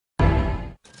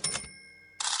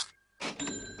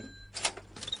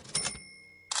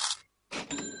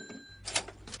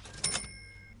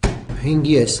5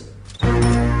 ես։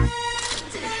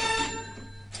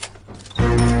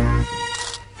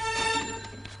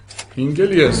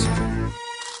 Հինգել ես։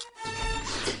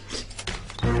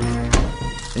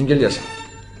 Հինգել ես։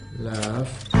 Լավ։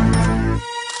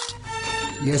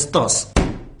 Ես 10։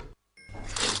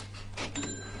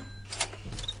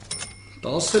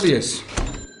 10 ես։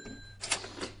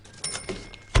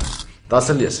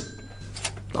 10 ես։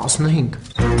 15։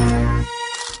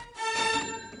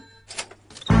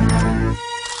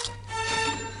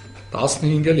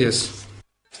 15 ես։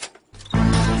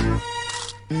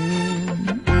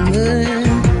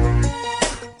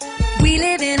 We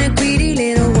live in a greedy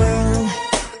little world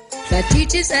that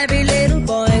teaches every little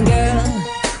boy and girl.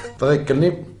 Տղեկ կլնի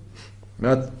մի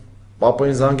հատ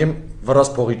պապային զանգեմ վրաս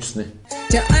փողի չսնի։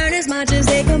 To earn as much as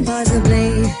they can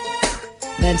possibly,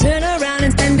 then turn around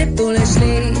and spend it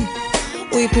foolishly.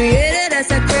 We created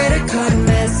us a credit card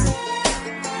mess.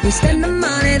 We spend the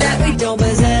money that we don't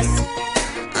possess.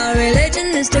 Our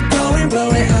religion is to go and blow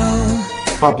it all.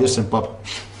 Պապ, ես եմ պապ։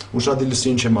 Ուշադիր լսի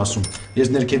ինչ եմ ասում։ Ես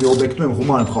ներքևի օբյեկտում եմ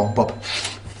հումար եմ խաղում, պապ։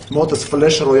 Մոտս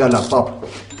ֆլեշ ռոյալ է, պապ։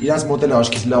 Իրանց մոդելը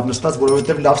աչքից լավ նստած,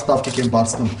 որովհետև լավ ստավկիկ են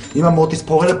բարձնում։ Հիմա մոտից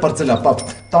փողերը պրծել է, պապ։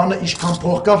 Տանը ինչքան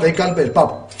փող կա, վեկալ բեր, պապ։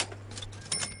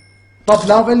 Պապ,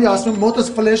 լավ էլի ասում, մոտս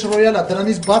ֆլեշ ռոյալ է,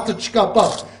 դրանից բացը չկա,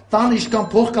 պապ։ Տանը ինչքան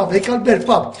փող կա, վեկալ բեր,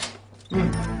 պապ։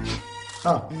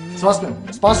 Հա,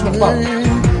 սպասում եմ, պապ։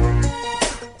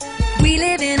 We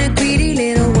live in a greedy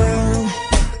little world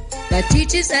that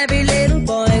teaches every little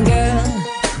boy and girl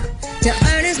to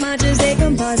earn as much as they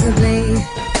can possibly.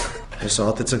 Հեսա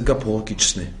հատեց ընկա փողը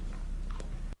կիչսնի։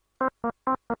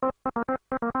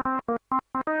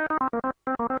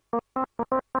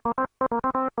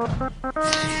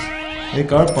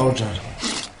 Եկար պաուջար։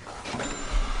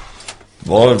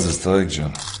 Բարև ձեզ տղեկ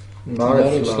ջան։ Բարև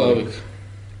Սլավիկ։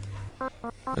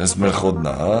 Ես մեր խոդն է,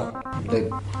 հա։ Դե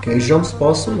կես ժամ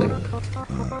սպասում ենք։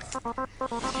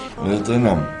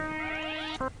 Հետենամ։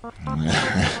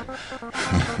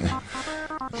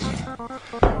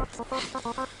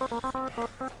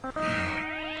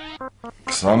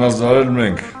 20,000 էլ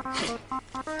մենք։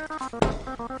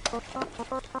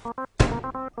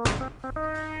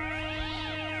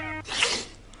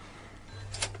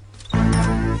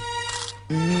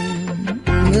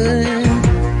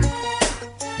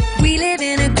 We live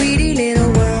in a greedy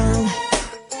little world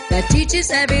that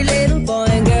teaches every little boy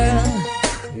and girl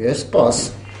Ես սպաս։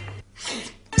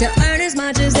 to earn as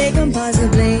much as they can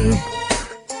possibly,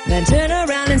 then turn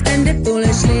around and spend it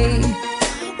foolishly.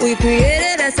 We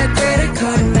created us a credit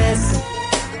card mess.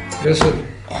 Ես էլ։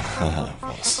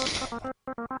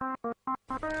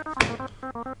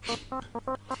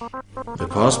 Դե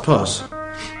փաս,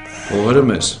 փողերը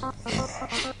մեզ։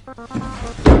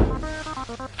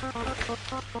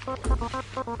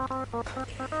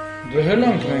 Դե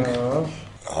հելանք մենք։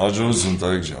 Հաջողություն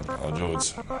տղեկ ջան,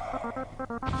 հաջողություն։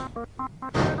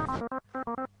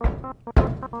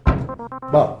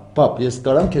 Պապ, ես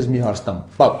կարամ քեզ մի հարց տամ։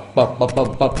 Պապ, մի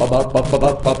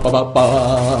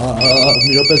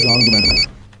րոպե զանգում եմ։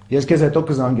 Ես քեզ հետո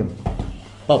կզանգեմ։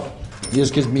 Պապ,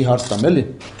 ես քեզ մի հարց տամ, էլի։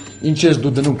 Ինչ ես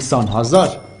դու դնում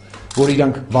 20,000, որ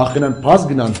իրանք վախենան փաս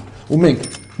գնան, ու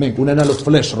մենք ունենալով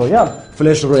ֆլեշ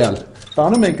ռոյալ,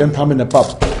 տանում ենք ընդամենը պապ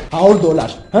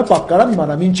 $100, հա պապ, կարամ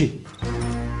իմանամ ինչի։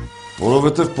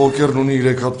 Որովհետև պոկերն ունի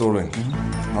 3 հատ օրենք։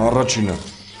 Առաջինը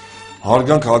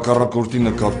հարգանք հակառակորդի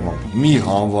նկատմամբ, մի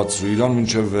հանվածու իրան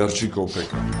մինչև վերջի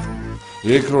կոպեկը։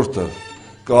 Երկրորդը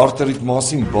կարտերիտ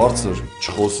մասին բարձր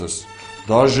չխոսես,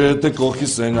 դաժե հետը կողքի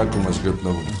սենյակում ես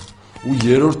գտնվում։ Ու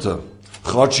երրորդը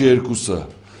խաչի 2-ը,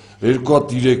 2 հատ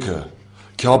 3-ը,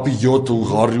 քյապի 7-ը ու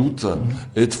ղարի 8-ը,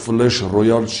 այդ ֆլեշ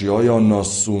ռոյալ չի այան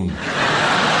ասուն։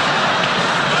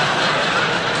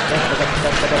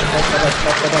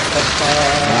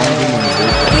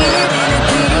 We